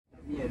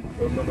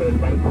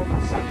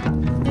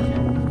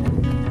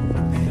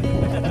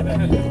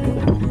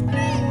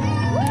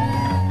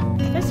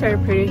That's very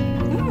pretty.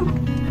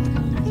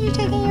 Are you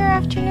taking your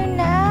afternoon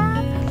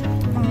nap?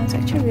 Oh, it's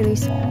actually really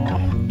small.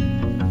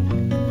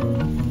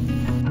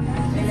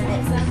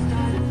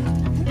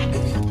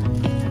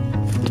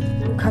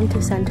 Come to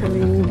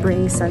Santorini,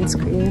 bring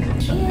sunscreen.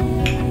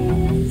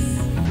 Cheers!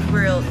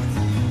 Grilled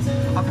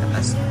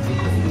octopus.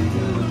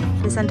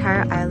 This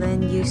entire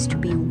island used to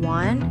be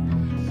one.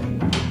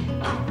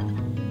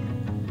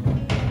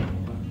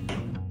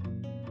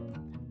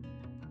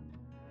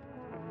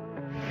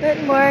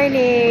 Good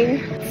morning!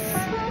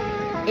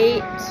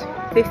 It's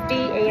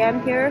 8:50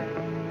 a.m. here,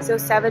 so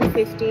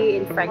 7:50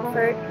 in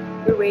Frankfurt.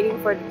 We're waiting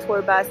for the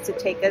tour bus to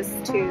take us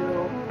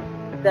to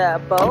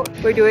the boat.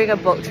 We're doing a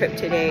boat trip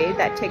today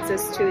that takes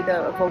us to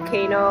the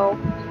volcano,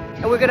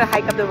 and we're gonna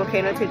hike up the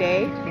volcano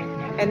today.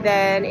 And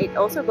then it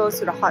also goes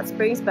to the hot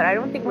springs, but I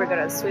don't think we're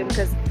gonna swim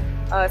because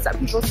some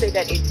people say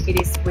that it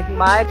is with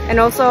mud. And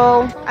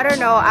also, I don't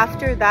know,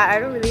 after that, I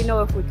don't really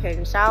know if we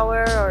can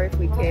shower or if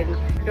we can.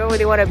 I don't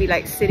really want to be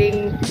like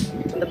sitting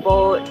on the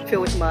boat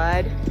filled with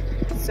mud.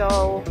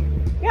 So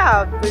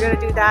yeah, we're gonna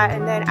do that.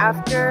 And then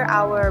after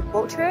our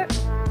boat trip,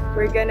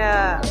 we're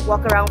gonna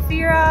walk around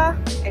Fira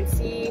and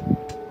see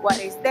what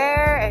is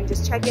there and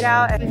just check it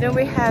out. And then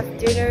we have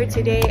dinner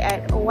today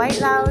at a White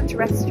Lounge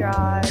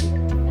restaurant.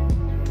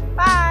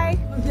 Bye!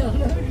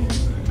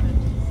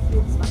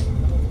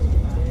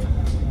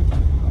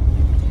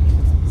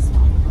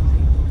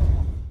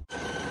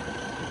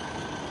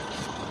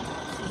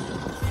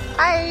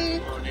 Hi!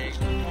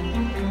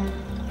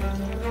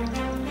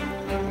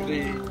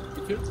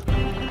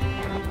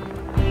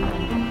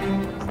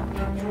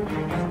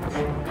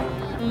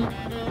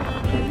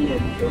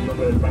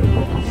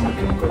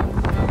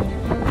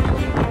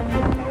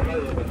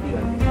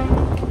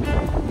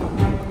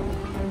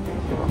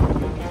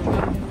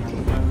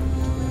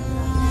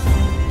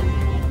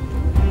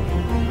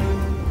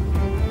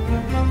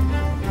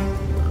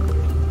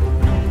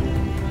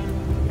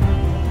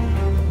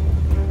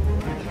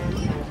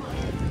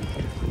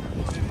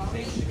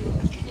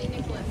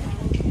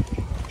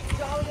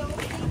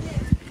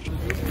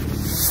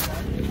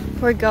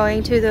 We're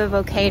going to the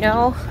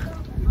volcano,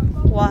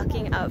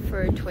 walking up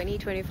for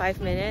 20-25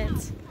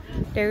 minutes.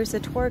 There's a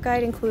tour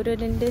guide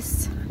included in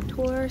this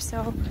tour,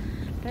 so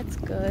that's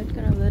good.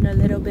 Gonna learn a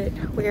little bit.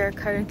 We are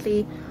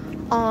currently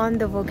on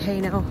the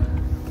volcano.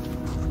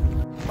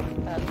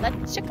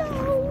 Let's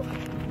go!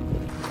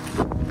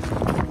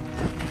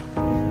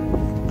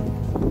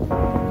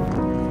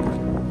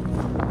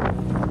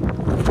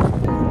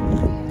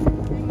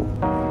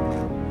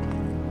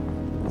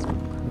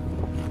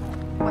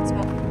 What's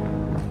smoke?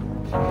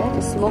 That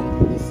is smoke.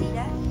 You see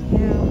that?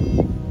 Yeah.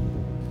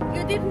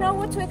 You didn't know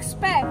what to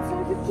expect, so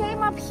you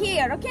came up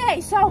here.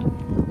 Okay, so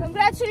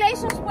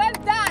congratulations, well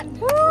done.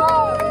 Woo!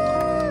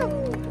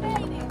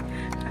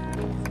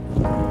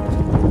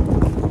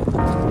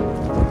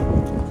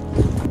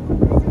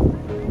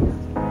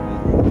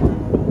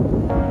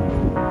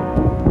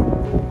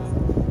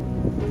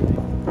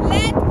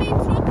 Let me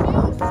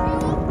introduce you,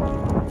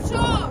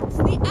 George,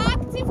 the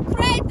active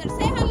crater.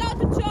 Say hello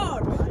to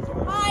George.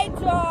 Hi,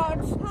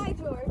 George. Hi,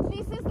 George.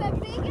 This is the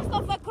biggest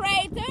of the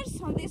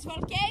craters on this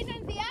volcano,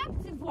 and the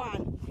active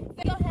one.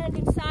 Put your hand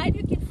inside,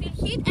 you can feel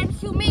heat and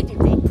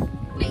humidity.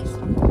 Please.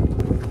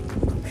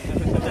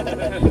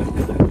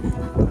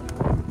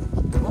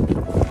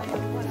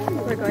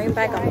 We're going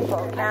back on the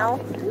boat now.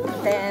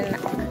 Then I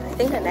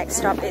think the next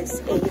stop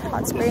is a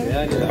hot spring,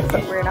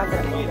 but we're not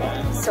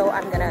gonna. So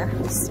I'm gonna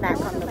snack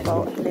on the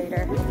boat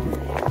later.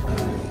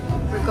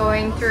 We're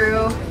going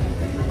through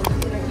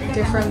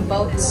different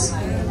boats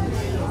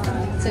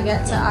to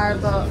get to our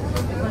boat.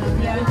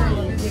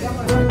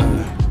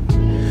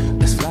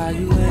 Let's fly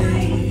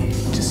away,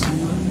 just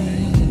you and me.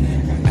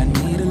 I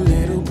need a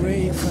little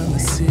break from the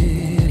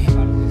city.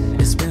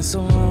 It's been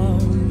so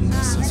long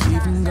since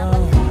we've been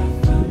gone.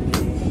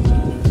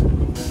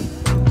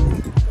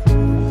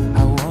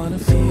 I wanna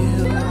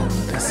feel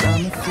that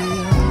summer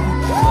feel,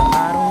 but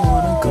I don't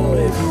wanna go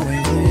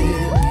everywhere with me.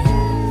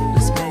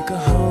 Let's make a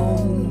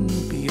home,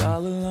 be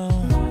all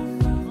alone.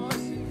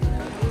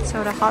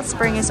 So the hot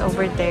spring is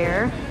over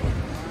there,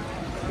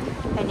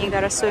 and you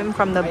gotta swim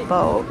from the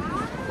boat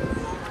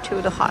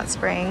to the hot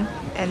spring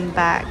and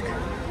back.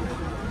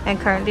 And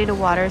currently the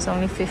water is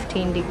only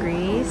 15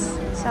 degrees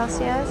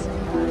Celsius.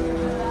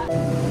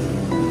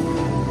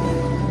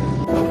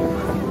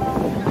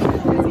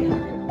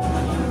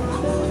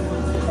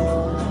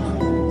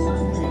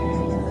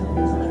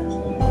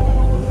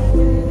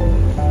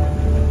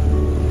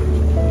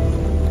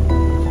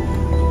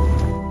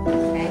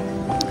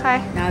 Okay.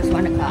 Now it's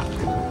 1 o'clock.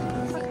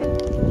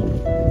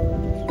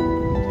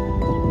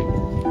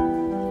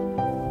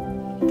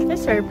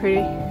 It's very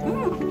pretty.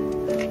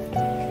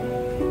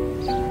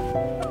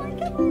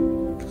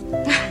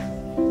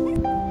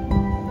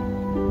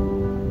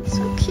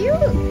 So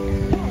cute.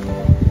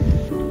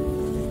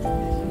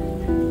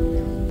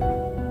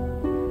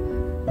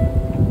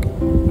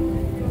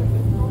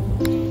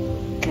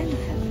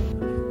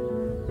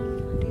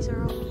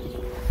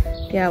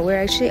 Yeah,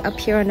 we're actually up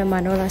here on the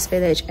Manolas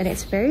village and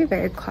it's very,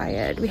 very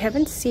quiet. We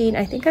haven't seen,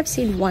 I think I've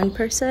seen one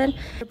person,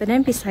 but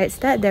then besides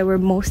that, there were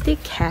mostly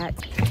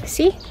cats.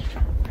 See?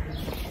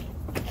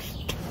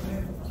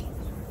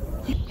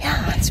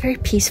 Yeah, it's very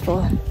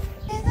peaceful.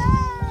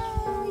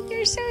 Hello,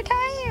 you're so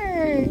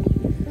tired.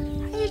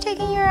 Are you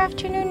taking your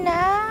afternoon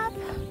nap?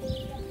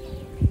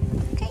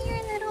 Look at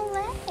your little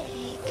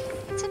leg.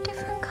 It's a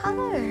different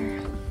color.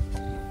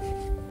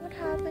 What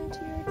happened to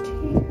your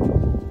teeth?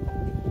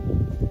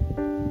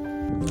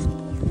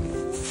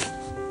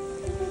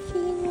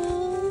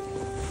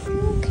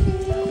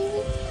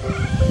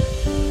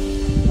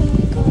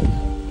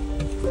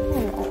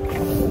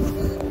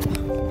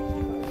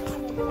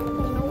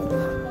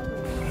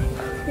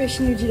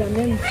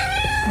 신우지라면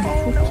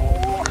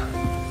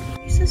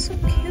This is so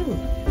cute.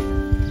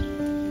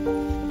 Oh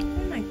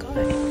my god.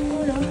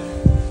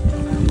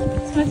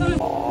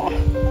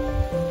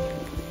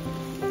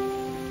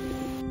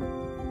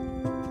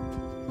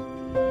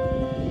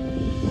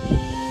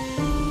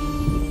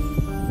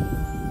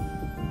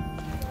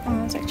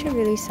 Oh, it's actually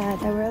really sad.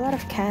 There were a lot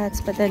of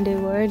cats, but then they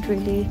weren't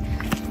really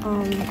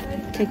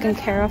taken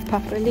care of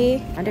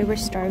properly, and they were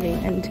starving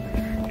and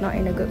not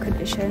in a good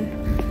condition.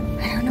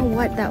 I don't know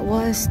what that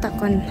was stuck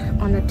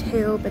on the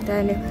tail, but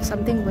then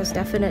something was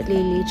definitely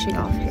leeching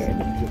off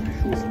him.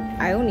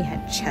 I only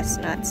had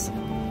chestnuts,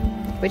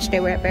 which they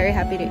were very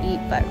happy to eat,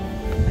 but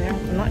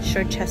I'm not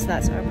sure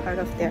chestnuts are part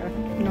of their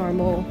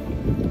normal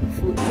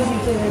food.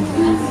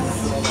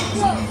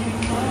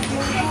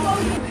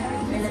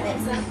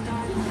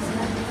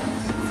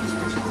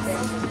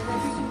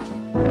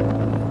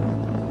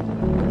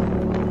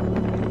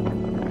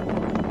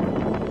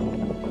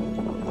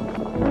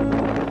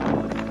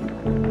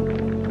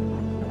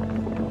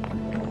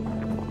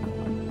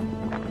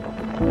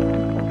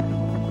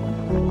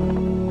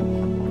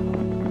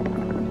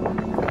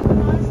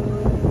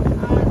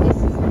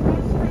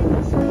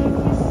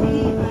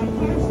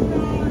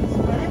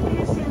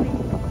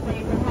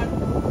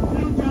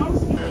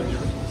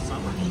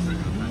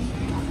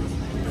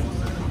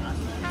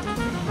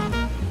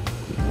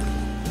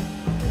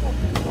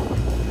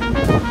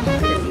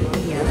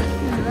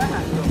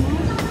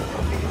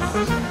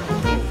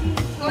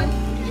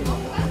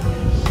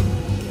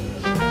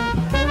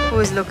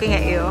 Who's looking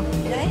at you?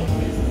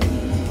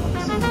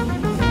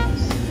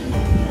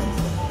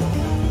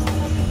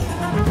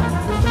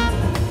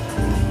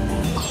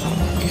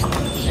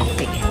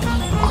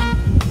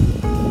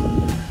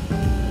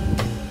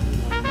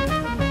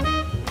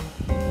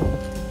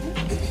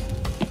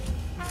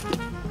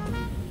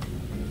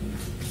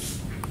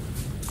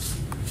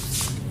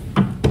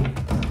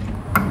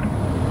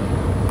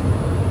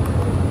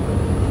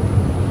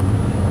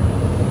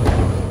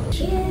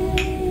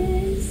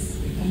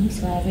 Thanks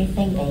for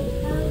everything, babe.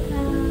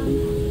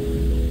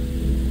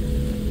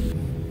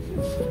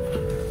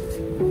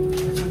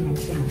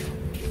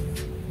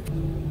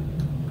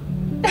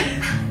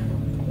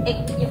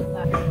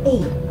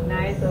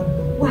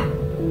 Wow,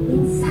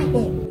 inside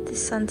it. The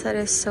sunset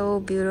is so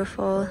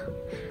beautiful.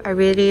 I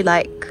really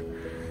like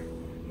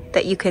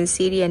that you can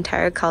see the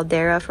entire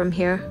caldera from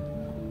here.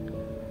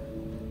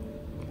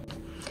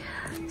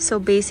 So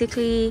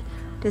basically,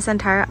 this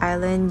entire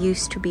island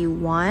used to be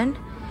one,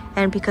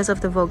 and because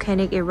of the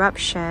volcanic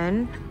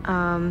eruption,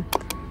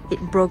 it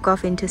broke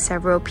off into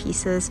several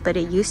pieces, but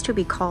it used to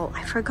be called,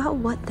 I forgot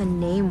what the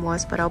name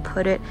was, but I'll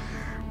put it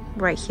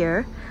right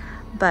here.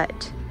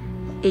 But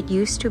it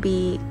used to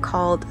be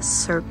called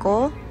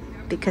Circle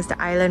because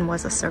the island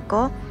was a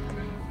circle,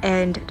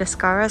 and the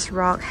Skaras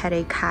rock had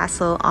a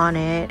castle on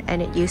it,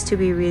 and it used to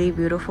be really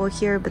beautiful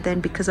here, but then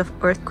because of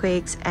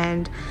earthquakes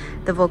and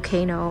the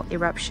volcano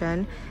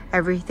eruption,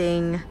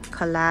 everything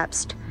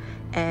collapsed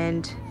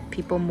and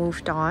people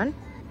moved on.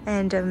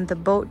 And the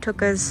boat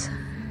took us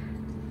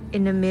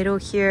in the middle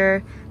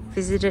here,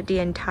 visited the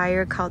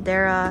entire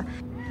caldera.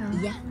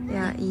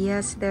 Yeah,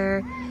 yes,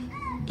 there.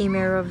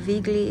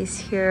 Imerovigli is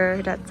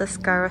here, that's the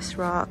Skaras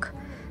rock.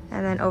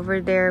 And then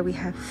over there we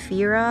have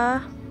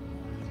Fira.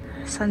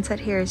 Sunset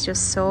here is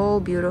just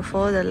so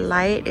beautiful. The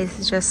light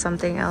is just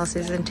something else,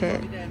 isn't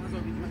it?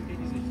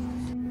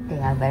 They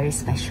are very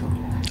special.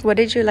 What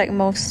did you like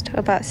most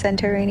about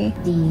Santorini?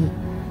 The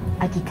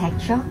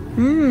architecture.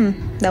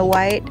 The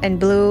white and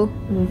blue.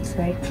 It's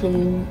very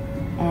clean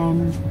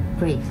and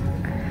brave.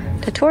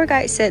 The tour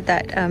guide said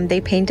that they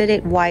painted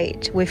it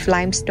white with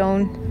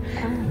limestone,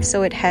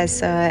 so it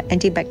has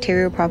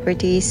antibacterial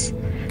properties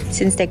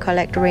since they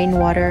collect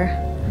rainwater.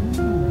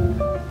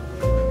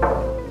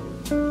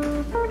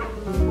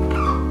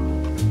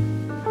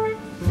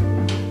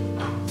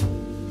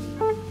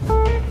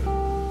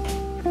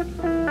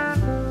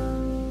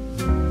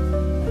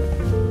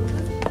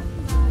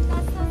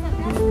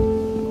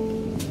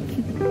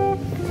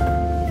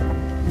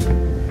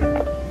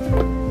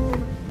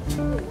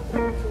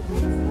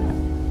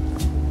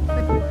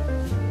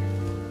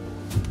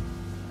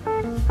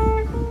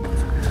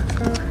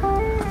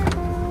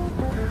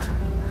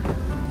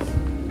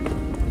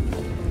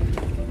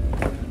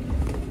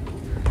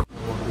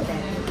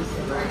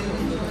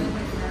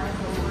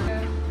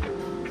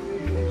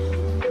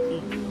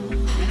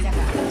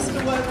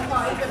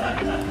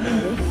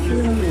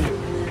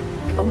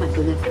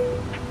 goodness.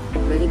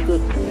 Really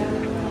good.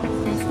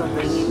 Thanks for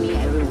bringing me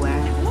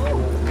everywhere.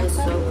 I'm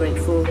so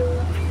grateful.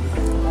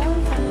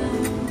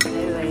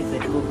 Very, very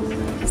grateful.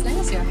 As long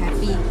as you're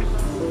happy.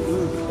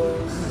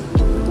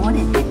 More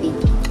than happy.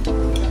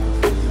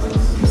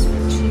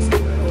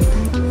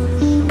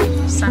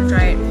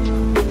 Sun-dried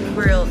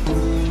grilled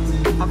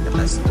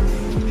octopus.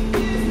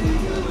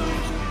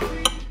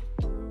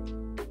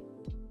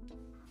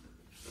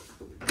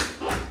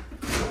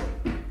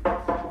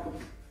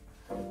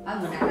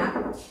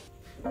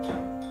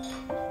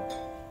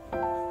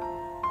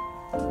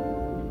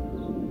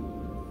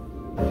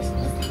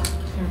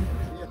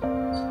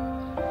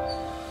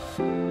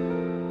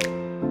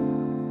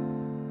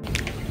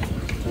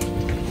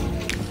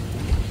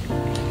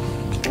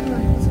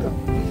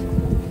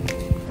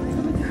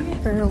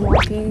 We're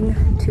walking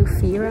to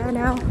Fira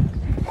now.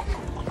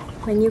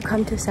 When you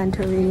come to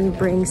Santorini,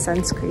 bring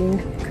sunscreen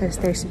because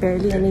there's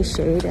barely any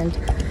shade and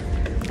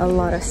a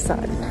lot of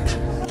sun.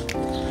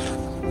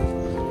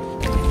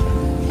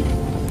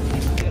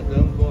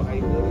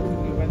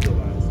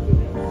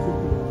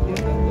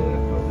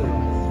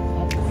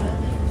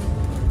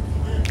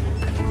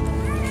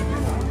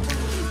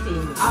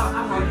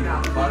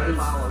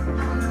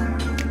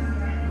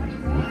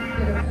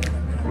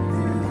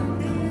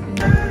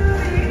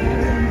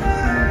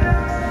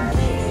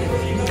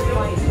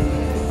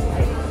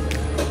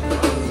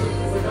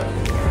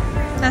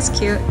 That's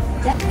cute.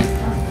 Yeah.